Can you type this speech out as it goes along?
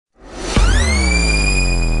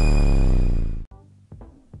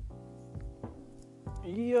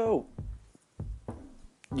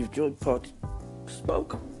joint pot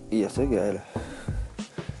smoke yet again.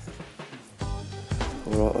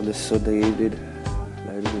 Alright, on this Sunday evening,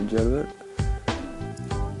 ladies and gentlemen.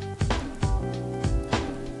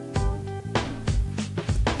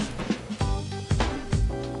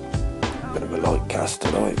 Bit of a light cast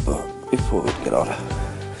tonight, but before we get on, I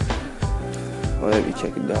hope you're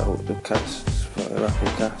checking out the casts for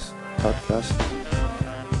Apple Cast podcast.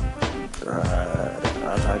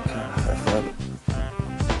 Anchor FM.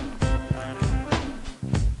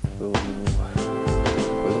 We'll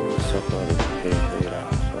suffer on the PC now,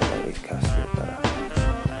 so I make these casts a bit better.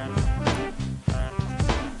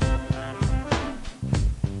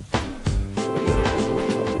 So we got a couple of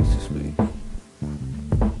topics this week.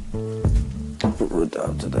 But we're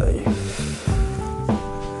down today.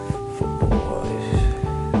 Football wise.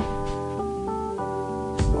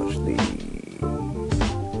 Watch the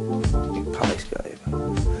Palace game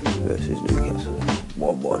versus Newcastle.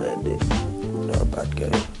 1-1 ended. Not a bad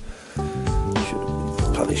game.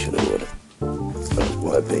 Palace should have won it. That's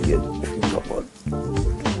my opinion. If you've got one,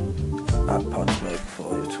 at Podsmoke for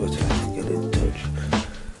your Twitter, get in touch.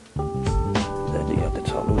 Then you had the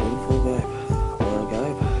Tottenham full game. What a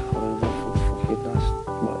game. What a fucking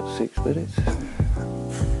last, 6 minutes?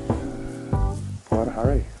 What a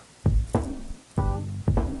hurry.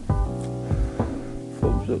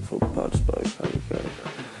 Thumbs up for Podsmoke. How you going?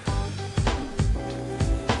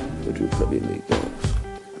 Would you Premier League goals?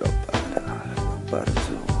 Not bad. Not bad at all.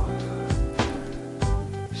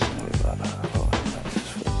 Sorry about that. Oh, that's just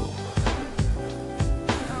football.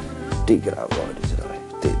 Didn't get out riding today.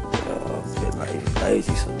 Didn't. A bit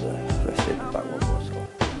lazy Sunday. Rested the back one more time.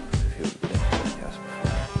 If you would have been gas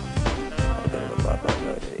before. Had a bit of a bad back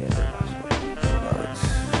load at the end of last week. Now it's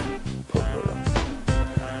proper up.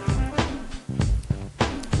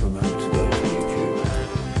 Remember to go to YouTube.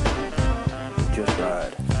 Just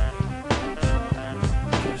Ride.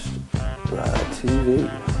 Ride TV.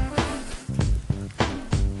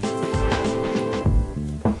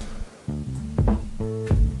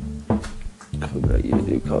 I'll get you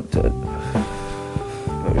new content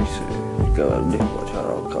very soon. Go and watch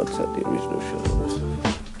our old content, the original shows.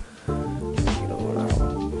 Check it all out.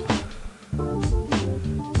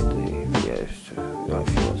 The videos,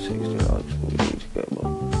 if you want 60 likes, we need to get them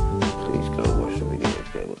up. Please go and watch the videos,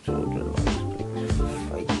 get them up to 100 likes, please.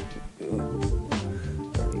 Thank you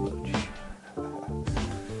very much.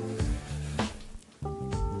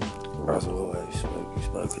 As always,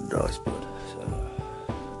 smoking nice, bud. So,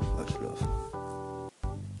 much love.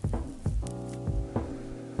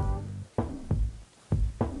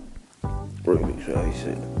 Remix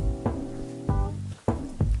racing.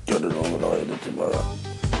 Got an all-nighter tomorrow.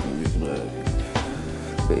 You're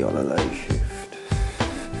gonna be on a late shift.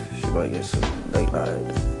 She might get some late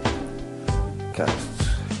night casts.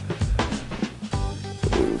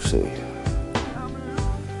 But we'll see.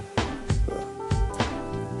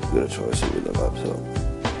 I'm gonna try to see with the laptop.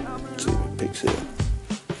 See if it picks it up.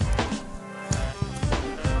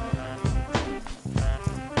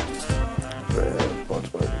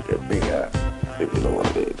 Podsmoke get big out if you don't want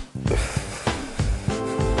to be.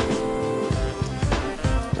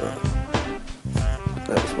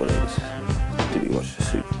 That's what it is. Did you watch the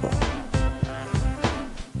Super Bowl?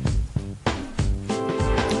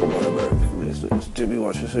 All my American listeners, did you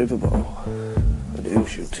watch the Super Bowl? And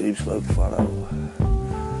who's your Team Smoke follow?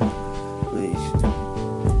 Please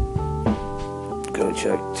go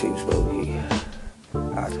check Team Smokey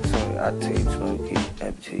at Team Smokey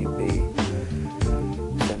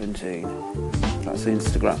MTB17. That's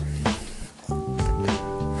Instagram.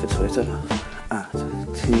 For Twitter at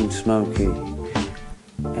Team Smokey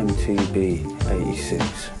MTB86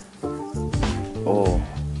 or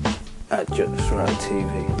at Just Right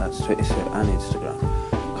TV. That's Twitter and Instagram.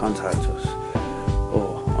 Contact us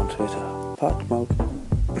or on Twitter Podsmoke.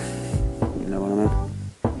 You know what I mean?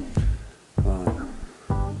 Right.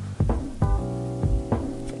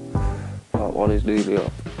 Part 1 is nearly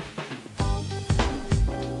up.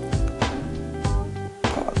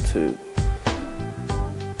 Part 2.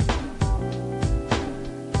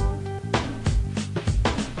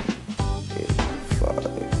 In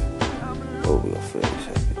 5. Over your 30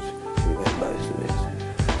 seconds. We get most of it.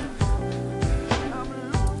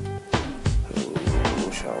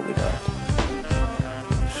 Who shall we not?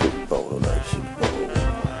 Super Bowl or no Super Bowl?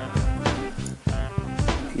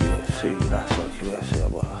 UFC, that's like UFC,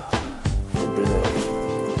 from Brazil.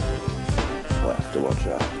 We'll have to watch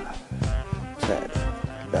that. 10,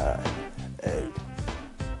 9, 8,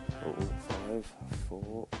 5,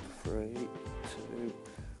 4, 3, 2,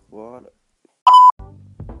 1.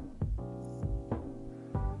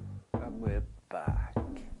 And we're back.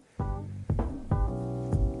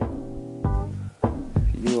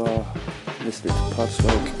 you are listening to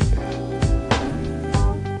Podsmoke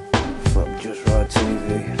from Just Right TV,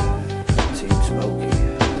 Team Smokey,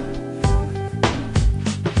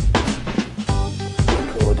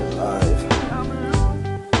 recorded live.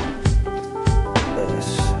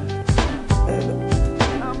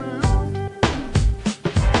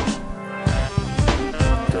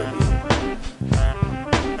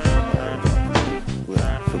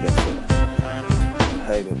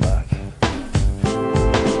 Hey, we're back.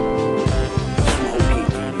 Smokey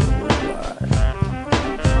Junior Worldwide,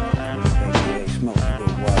 aka Smokey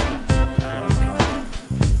Worldwide.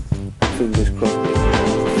 Fingers crossed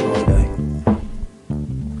it's Friday,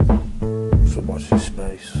 so watch this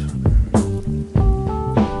space.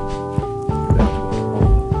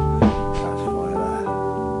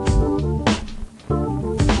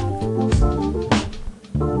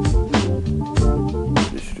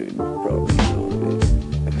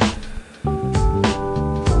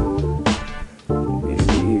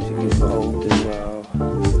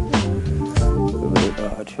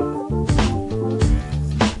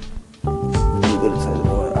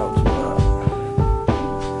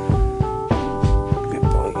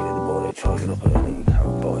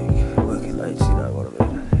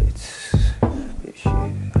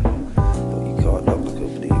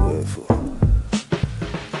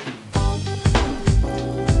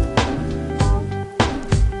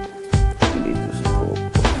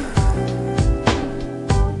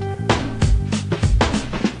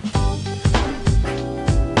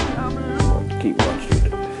 Keep watching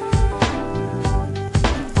it.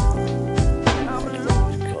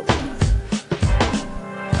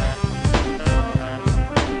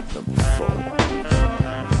 Number 4.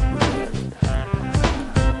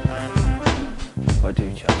 I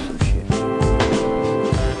do chat some shit.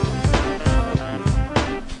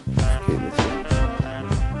 Keep listening.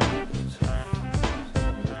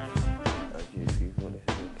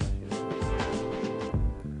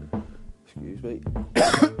 Excuse me.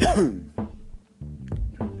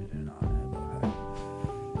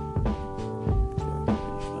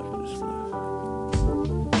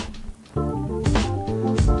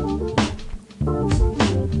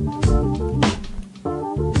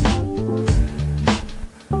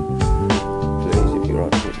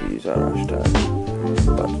 Use our hashtag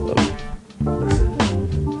Podsmoke.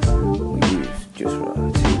 We use Just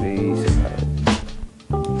Right TVs,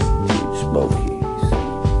 Team Smokies,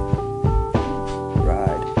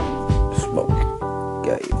 Ride, Smoke,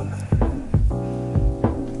 Game,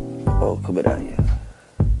 all coming at you.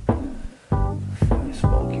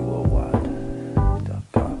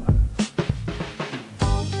 SmokeyWorldwide.com.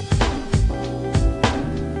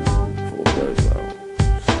 For all those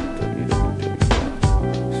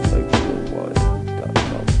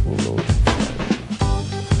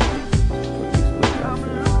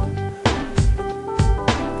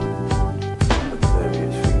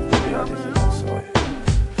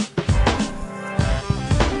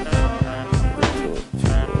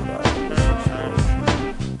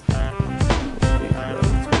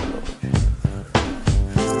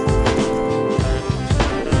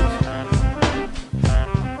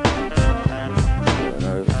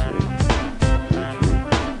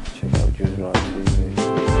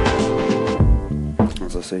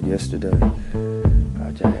as I said yesterday,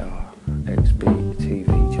 our JRXB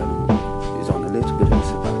TV channel is on a little bit of a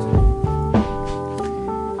sabbatical.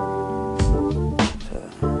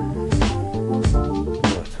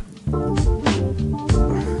 But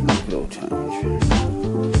that could all change.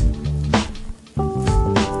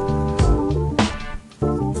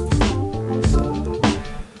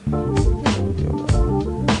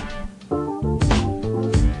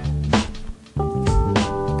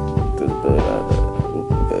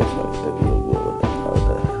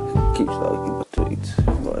 Keeps liking my tweets,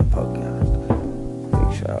 my podcast. Big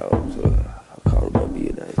shout out to, I can't remember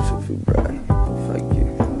your name, something